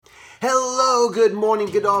Hello, good morning,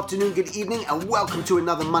 good afternoon, good evening, and welcome to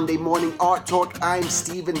another Monday Morning Art Talk. I'm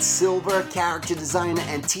Steven Silver, character designer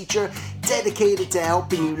and teacher, dedicated to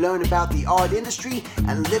helping you learn about the art industry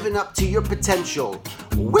and living up to your potential.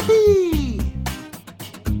 Whippy!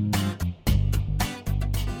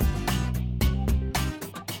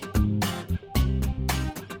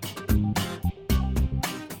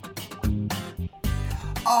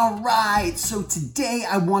 Alright, so today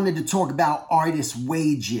I wanted to talk about artist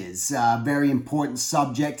wages, very important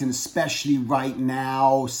subject, and especially right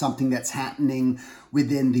now, something that's happening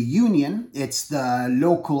within the union. It's the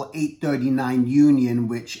local 839 union,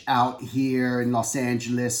 which out here in Los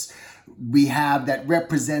Angeles, we have that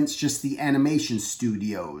represents just the animation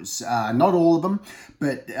studios. Not all of them,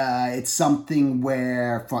 but it's something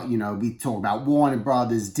where, we talk about Warner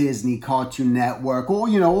Brothers, Disney, Cartoon Network, or,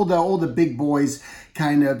 all the big boys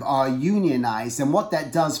kind of are unionized. And what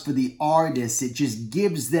that does for the artists, it just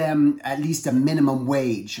gives them at least a minimum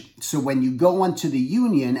wage. So when you go onto the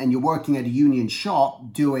union and you're working at a union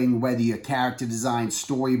shop doing whether you're character design,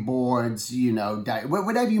 storyboards,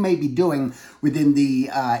 whatever you may be doing within the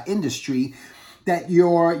industry, that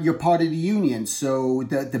you're part of the union. So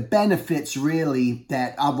the benefits really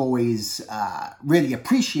that I've always really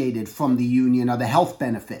appreciated from the union are the health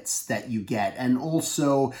benefits that you get. And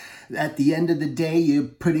also at the end of the day, you're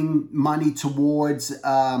putting money towards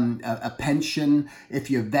a pension if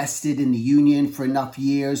you're vested in the union for enough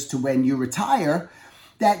years to when you retire,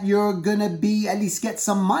 that you're gonna be at least get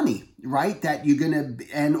some money, right? That you're gonna,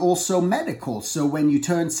 and also medical. So when you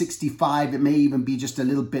turn 65, it may even be just a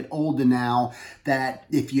little bit older now, that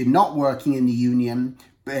if you're not working in the union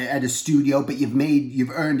at a studio, but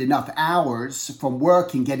you've earned enough hours from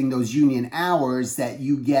working, getting those union hours, that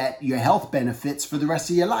you get your health benefits for the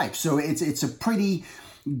rest of your life. So it's a pretty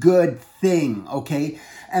good thing, okay?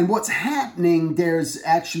 And what's happening, there's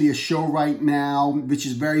actually a show right now which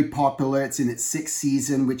is very popular. It's in its 6th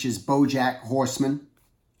season, which is BoJack Horseman.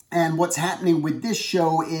 And what's happening with this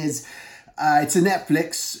show is it's a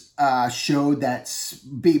Netflix show that's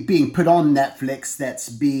being put on Netflix, that's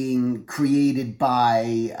being created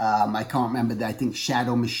by, I can't remember, I think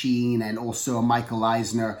Shadow Machine and also a Michael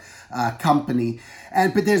Eisner company.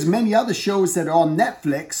 But there's many other shows that are on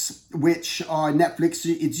Netflix, which are Netflix,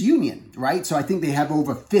 it's union, right? So I think they have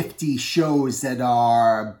over 50 shows that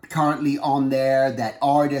are currently on there, that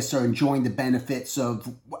artists are enjoying the benefits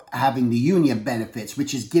of having the union benefits,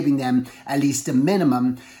 which is giving them at least a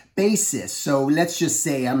minimum basis. So let's just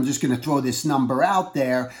say, I'm just going to throw this number out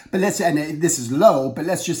there, and this is low, but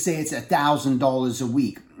let's just say it's $1,000 a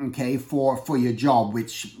week, okay, for your job,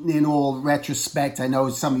 which in all retrospect, I know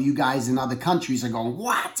some of you guys in other countries are going,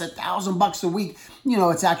 what, $1,000 a week?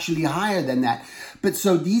 It's actually higher than that. But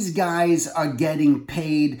so these guys are getting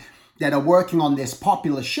paid that are working on this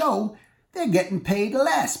popular show. They're getting paid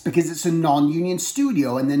less because it's a non-union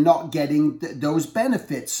studio and they're not getting those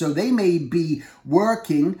benefits. So they may be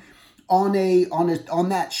working on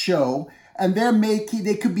that show, and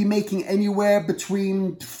they could be making anywhere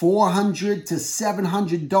between $400 to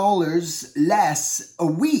 $700 less a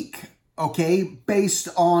week, okay, based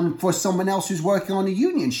on for someone else who's working on a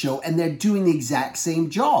union show, and they're doing the exact same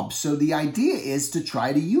job. So the idea is to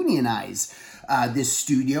try to unionize this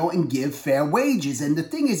studio and give fair wages. And the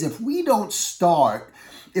thing is, if we don't speak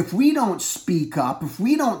up, if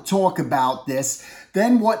we don't talk about this,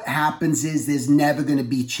 then what happens is there's never going to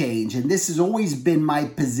be change. And this has always been my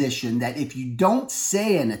position, that if you don't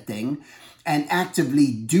say anything and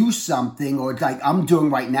actively do something, or like I'm doing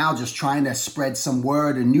right now, just trying to spread some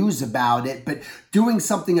word or news about it, but doing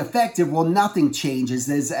something effective, well, nothing changes.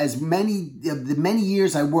 There's the many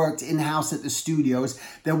years I worked in-house at the studios,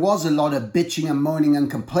 there was a lot of bitching and moaning and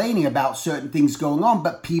complaining about certain things going on,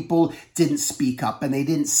 but people didn't speak up and they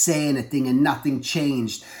didn't say anything and nothing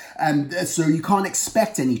changed. And so you can't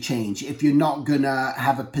expect any change if you're not gonna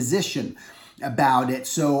have a position about it.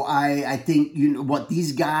 So I think what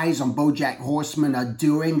these guys on BoJack Horseman are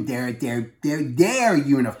doing, they're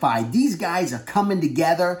unified. These guys are coming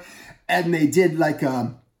together, and they did like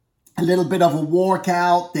a little bit of a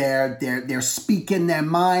walkout. They're speaking their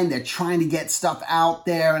mind. They're trying to get stuff out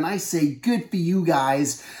there, and I say good for you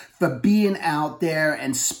guys for being out there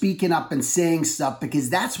and speaking up and saying stuff,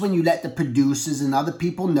 because that's when you let the producers and other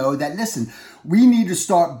people know that, listen, we need to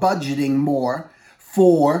start budgeting more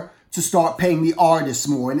to start paying the artists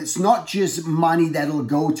more. And it's not just money that'll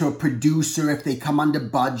go to a producer if they come under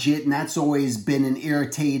budget. And that's always been an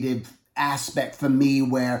irritative aspect for me,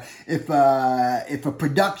 where if a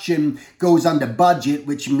production goes under budget,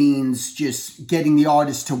 which means just getting the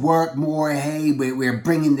artist to work more, hey, we're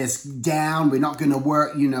bringing this down, we're not going to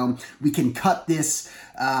work, we can cut this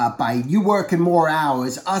by you working more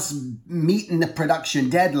hours, us meeting the production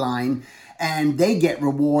deadline, and they get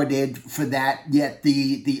rewarded for that, yet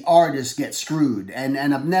the artists get screwed. And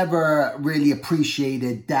I've never really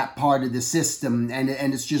appreciated that part of the system, and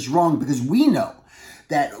it's just wrong, because we know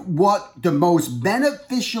that what the most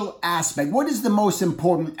beneficial aspect, what is the most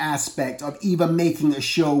important aspect of even making a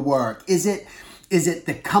show work? Is it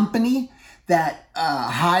the company that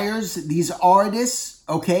hires these artists,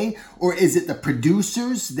 okay? Or is it the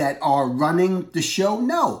producers that are running the show?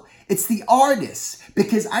 No, it's the artists,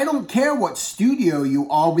 because I don't care what studio you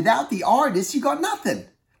are. Without the artists, you got nothing.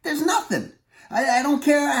 There's nothing. I don't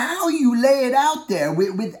care how you lay it out there.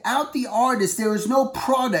 Without the artist, there is no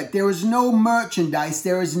product. There is no merchandise.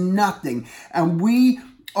 There is nothing. And we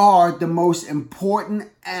are the most important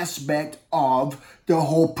aspect of the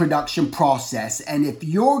whole production process. And if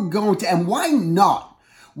you're going to, and why not?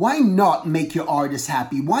 Why not make your artists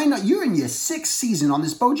happy? Why not? You're in your 6th season on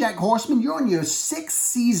this BoJack Horseman. You're on your 6th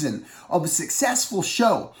season of a successful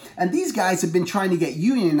show. And these guys have been trying to get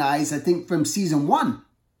unionized, I think, from season 1.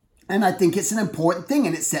 And I think it's an important thing,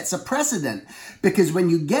 and it sets a precedent, because when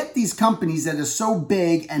you get these companies that are so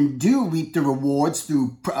big and do reap the rewards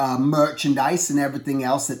through merchandise and everything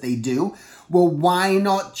else that they do, well, why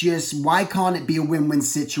can't it be a win-win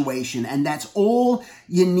situation? And that's all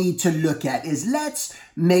you need to look at, is let's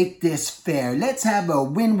make this fair. Let's have a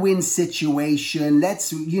win-win situation.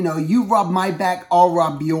 Let's, you rub my back, I'll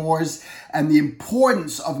rub yours. And the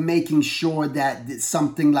importance of making sure that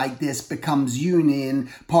something like this becomes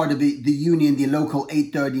part of the union, the local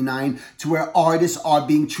 839, to where artists are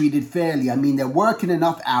being treated fairly. I mean, they're working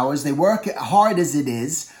enough hours. They work hard as it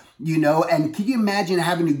is. And can you imagine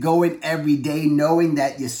having to go in every day knowing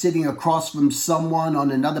that you're sitting across from someone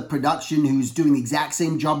on another production who's doing the exact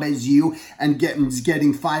same job as you and getting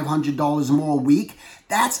 $500 more a week?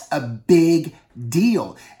 That's a big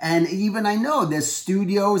deal. And even I know there's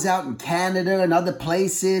studios out in Canada and other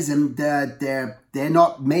places, and they're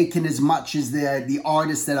not making as much as the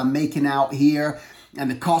artists that are making out here,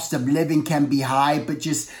 and the cost of living can be high, but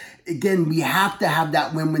just, again, we have to have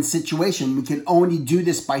that win-win situation. We can only do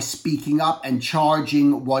this by speaking up and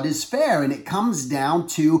charging what is fair. And it comes down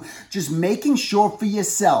to just making sure for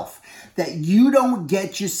yourself that you don't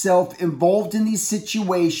get yourself involved in these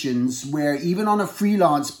situations where, even on a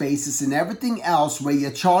freelance basis and everything else, where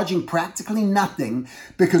you're charging practically nothing,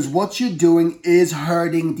 because what you're doing is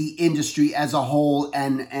hurting the industry as a whole,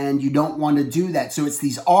 and you don't want to do that. So it's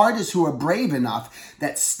these artists who are brave enough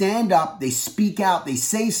that stand up, they speak out, they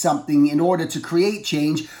say something in order to create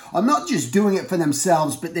change, are not just doing it for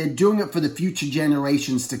themselves, but they're doing it for the future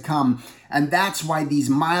generations to come. And that's why these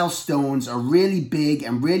milestones are really big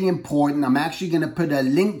and really important. I'm actually going to put a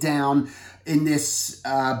link down in this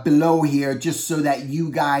below here, just so that you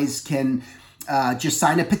guys can just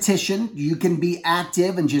sign a petition. You can be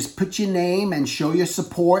active and just put your name and show your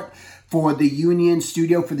support for the Union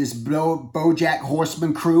Studio, for this BoJack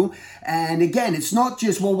Horseman crew. And again, it's not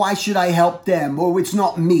just, well, why should I help them? Or it's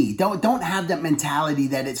not me. Don't have that mentality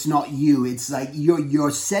that it's not you. It's like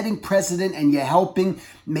you're setting precedent, and you're helping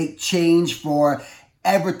make change for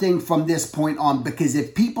everything from this point on. Because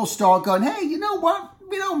if people start going, hey, you know what?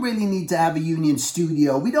 We don't really need to have a union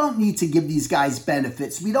studio. We don't need to give these guys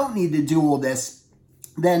benefits. We don't need to do all this.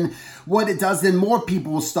 Then what it does, then more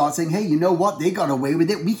people will start saying, hey, you know what? They got away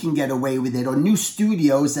with it. We can get away with it. Or new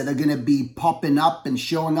studios that are going to be popping up and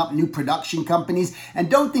showing up, new production companies.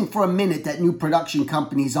 And don't think for a minute that new production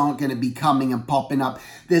companies aren't going to be coming and popping up.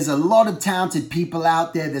 There's a lot of talented people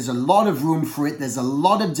out there. There's a lot of room for it. There's a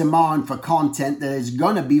lot of demand for content that is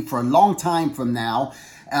going to be for a long time from now.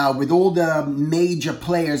 With all the major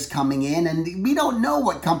players coming in. And we don't know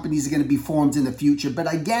what companies are going to be formed in the future. But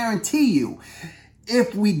I guarantee you,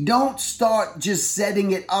 if we don't start just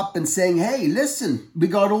setting it up and saying, hey, listen, we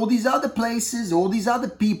got all these other places, all these other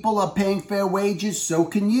people are paying fair wages, so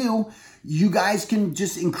can you. You guys can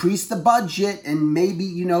just increase the budget, and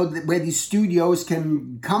maybe, where these studios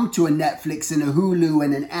can come to a Netflix and a Hulu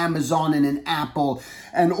and an Amazon and an Apple,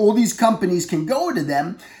 and all these companies can go to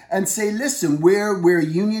them and say, listen, we're a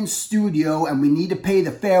union studio and we need to pay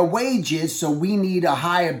the fair wages, so we need a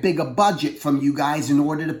higher, bigger budget from you guys in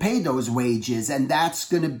order to pay those wages. And that's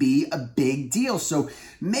going to be a big deal. So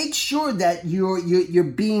make sure that you're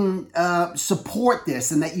being support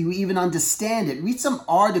this, and that you even understand it. Read some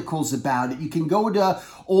articles about it. You can go to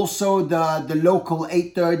also the local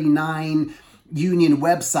 839 union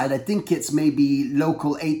website. I think it's maybe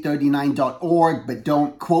local839.org, but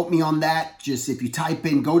don't quote me on that. Just if you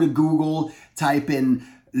go to Google, type in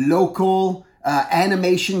local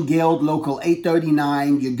Animation Guild Local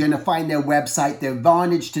 839. You're going to find their website. Their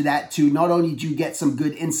advantage to that too. Not only do you get some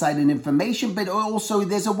good insight and information, but also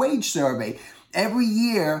there's a wage survey. Every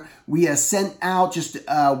year we are sent out just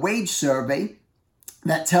a wage survey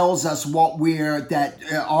that tells us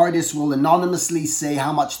artists will anonymously say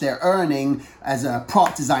how much they're earning as a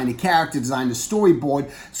prop designer, character designer, storyboard.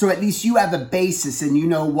 So at least you have a basis and you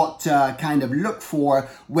know what to kind of look for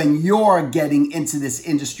when you're getting into this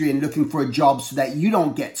industry and looking for a job so that you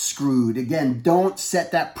don't get screwed. Again, don't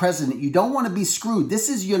set that precedent. You don't want to be screwed. This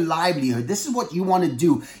is your livelihood. This is what you want to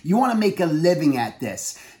do. You want to make a living at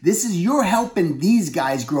this. You're helping these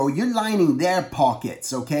guys grow. You're lining their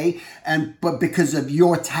pockets, okay? But because of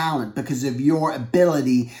your talent, because of your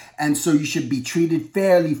ability, and so you should be treated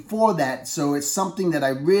fairly for that. So it's something that I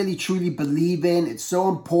really truly believe in. It's so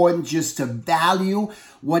important just to value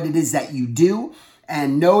what it is that you do.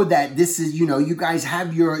 And know that this is, you guys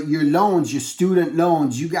have your loans, your student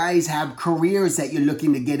loans. You guys have careers that you're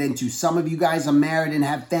looking to get into. Some of you guys are married and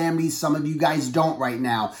have families. Some of you guys don't right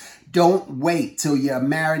now. Don't wait till you're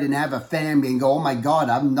married and have a family and go, oh my God,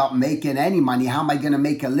 I'm not making any money. How am I going to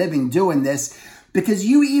make a living doing this? Because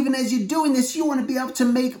even as you're doing this, you want to be able to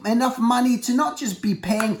make enough money to not just be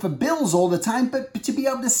paying for bills all the time, but to be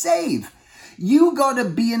able to save. You got to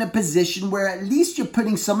be in a position where at least you're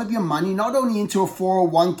putting some of your money not only into a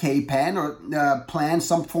 401k plan,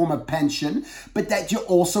 some form of pension, but that you're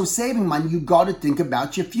also saving money. You got to think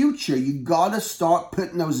about your future. You got to start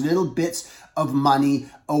putting those little bits of money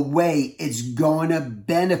away. It's going to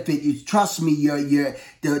benefit you. Trust me,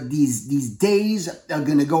 these days are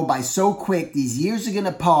going to go by so quick. These years are going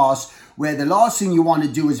to pass where the last thing you want to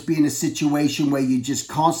do is be in a situation where you're just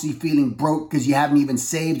constantly feeling broke because you haven't even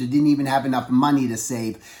saved or didn't even have enough money to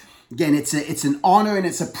save. Again, it's an honor and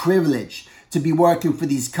it's a privilege to be working for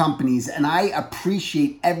these companies. And I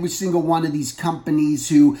appreciate every single one of these companies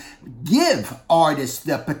who give artists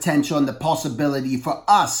the potential and the possibility for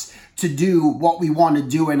us to do what we want to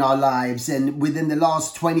do in our lives. And within the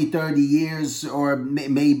last 20, 30 years, or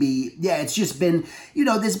maybe, it's just been,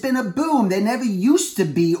 there's been a boom. There never used to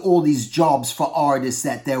be all these jobs for artists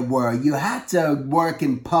that there were. You had to work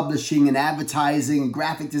in publishing and advertising and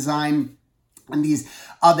graphic design and these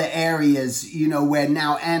other areas, where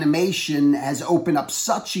now animation has opened up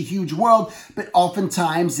such a huge world, but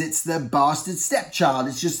oftentimes it's the bastard stepchild.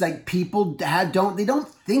 It's just like people don't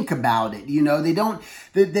think about it,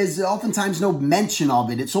 there's oftentimes no mention of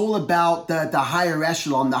it. It's all about the higher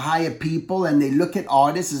echelon, the higher people, and they look at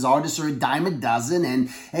artists as artists are a dime a dozen, and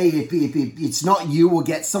hey, if it's not you, we'll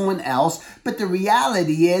get someone else. But the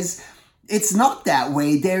reality is, it's not that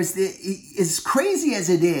way. As crazy as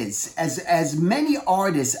it is, as many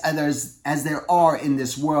artists as there are in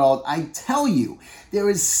this world, I tell you, there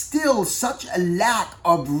is still such a lack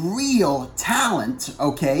of real talent,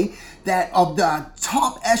 okay, that of the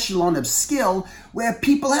top echelon of skill, where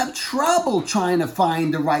people have trouble trying to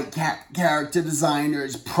find the right character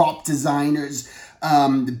designers, prop designers,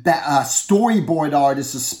 storyboard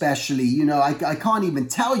artists especially. I can't even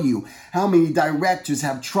tell you how many directors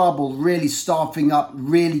have trouble really staffing up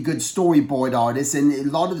really good storyboard artists, and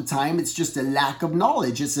a lot of the time it's just a lack of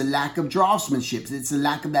knowledge, it's a lack of draftsmanship, it's a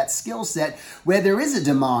lack of that skill set where there is a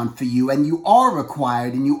demand for you and you are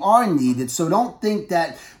required and you are needed. So don't think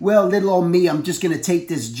that, well, little old me, I'm just going to take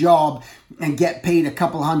this job and get paid a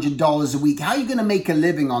couple $100s a week. How are you going to make a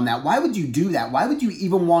living on that? Why would you do that? Why would you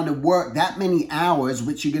even want to work that many hours,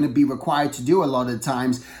 which you're going to be required to do a lot of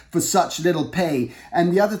times, for such little pay?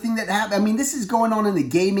 And the other thing that happened, this is going on in the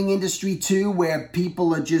gaming industry too, where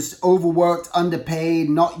people are just overworked, underpaid,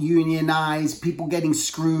 not unionized, people getting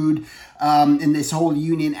screwed in this whole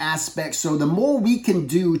union aspect. So the more we can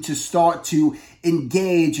do to start to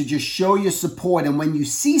engage or just show your support, and when you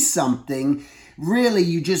see something, really,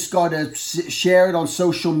 you just got to share it on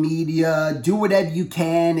social media, do whatever you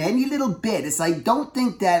can, any little bit. It's like, don't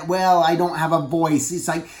think that, well, I don't have a voice. It's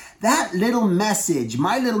like that little message,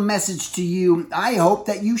 my little message to you, I hope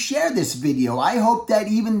that you share this video. I hope that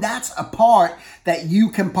even that's a part that you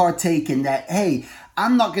can partake in, that, hey,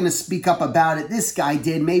 I'm not going to speak up about it. This guy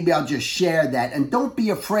did. Maybe I'll just share that. And don't be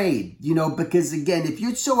afraid, because again, if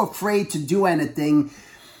you're so afraid to do anything,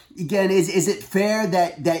 again, is it fair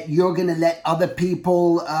that you're going to let other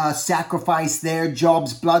people sacrifice their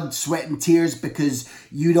jobs, blood, sweat, and tears because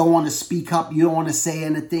you don't want to speak up, you don't want to say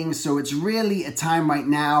anything? So it's really a time right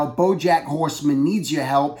now. BoJack Horseman needs your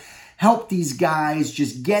help. help these guys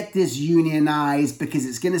just get this unionized, because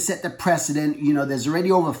it's going to set the precedent. You know, there's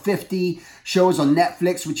already over 50 shows on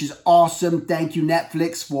Netflix, which is awesome. Thank you,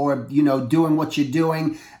 Netflix, for, you know, doing what you're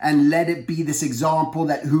doing, and let it be this example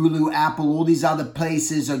that Hulu, Apple, all these other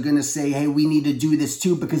places are going to say, hey, we need to do this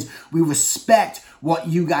too, because we respect what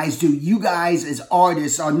you guys do. You guys as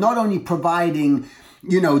artists are not only providing,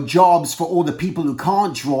 you know, jobs for all the people who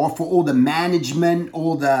can't draw, for all the management,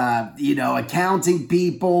 all the, you know, accounting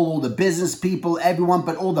people, all the business people, everyone,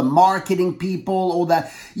 but all the marketing people, all the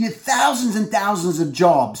thousands and thousands of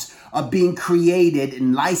jobs are being created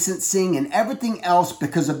in licensing and everything else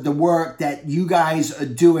because of the work that you guys are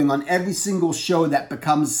doing on every single show that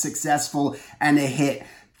becomes successful and a hit.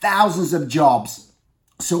 Thousands of jobs.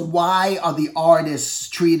 So why are the artists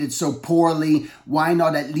treated so poorly? Why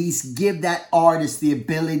not at least give that artist the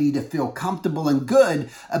ability to feel comfortable and good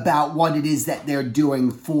about what it is that they're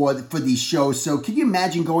doing for these shows? So can you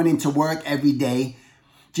imagine going into work every day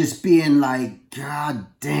just being like, God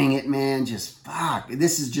dang it, man, just fuck,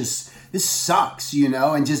 this sucks, you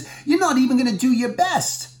know, and just, you're not even going to do your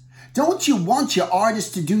best. Don't you want your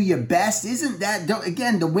artist to do your best? Isn't that,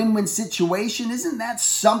 again, the win-win situation? Isn't that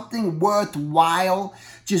something worthwhile?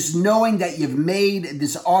 Just knowing that you've made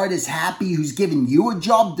this artist happy who's given you a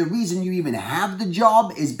job. The reason you even have the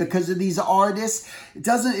job is because of these artists.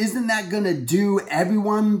 Isn't that going to do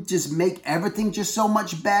everyone, just make everything just so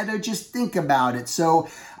much better? Just think about it. So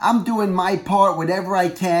I'm doing my part, whatever I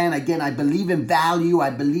can. Again, I believe in value.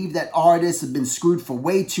 I believe that artists have been screwed for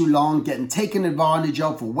way too long, getting taken advantage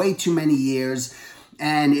of for way too many years.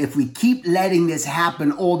 And if we keep letting this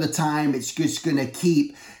happen all the time, it's just going to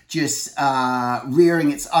keep just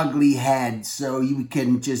rearing its ugly head. So you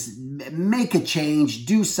can just make a change,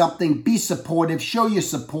 do something, be supportive, show your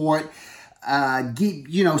support.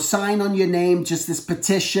 Sign on your name, just this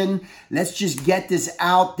petition. Let's just get this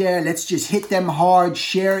out there. Let's just hit them hard,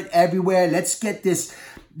 share it everywhere. Let's get this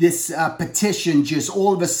petition just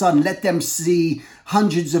all of a sudden, let them see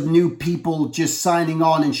hundreds of new people just signing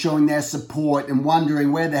on and showing their support and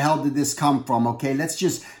wondering, where the hell did this come from? Okay, let's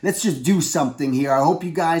just do something here. I hope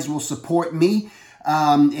you guys will support me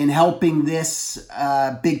in helping this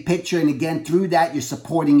big picture. And again, through that, you're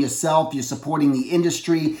supporting yourself, you're supporting the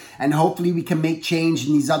industry, and hopefully we can make change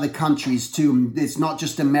in these other countries too. It's not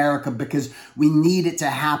just America, because we need it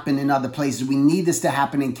to happen in other places. We need this to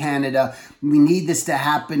happen in Canada. We need this to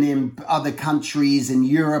happen in other countries, in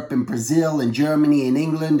Europe, in Brazil, in Germany, in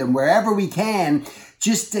England, and wherever we can,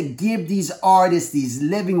 just to give these artists these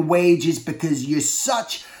living wages, because you're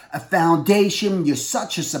such a foundation, you're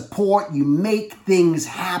such a support, you make things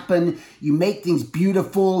happen, you make things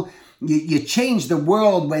beautiful, you change the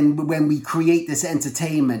world when we create this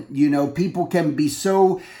entertainment. You know, people can be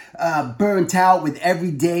so burnt out with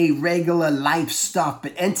everyday regular life stuff,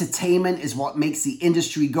 but entertainment is what makes the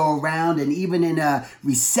industry go around. And even in a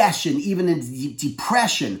recession, even in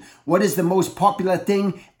depression, what is the most popular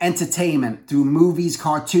thing? Entertainment. Through movies,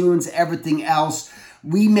 cartoons, everything else.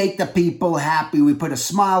 We make the people happy. We put a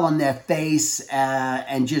smile on their face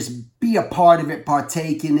and just be a part of it,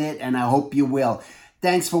 partake in it, and I hope you will.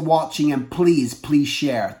 Thanks for watching, and please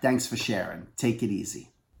share. Thanks for sharing. Take it easy.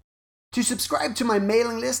 To subscribe to my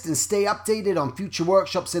mailing list and stay updated on future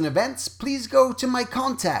workshops and events, please go to my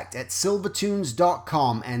contact at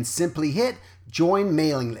silvertunes.com and simply hit join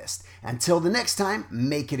mailing list. Until the next time,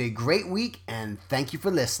 make it a great week, and thank you for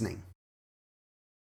listening.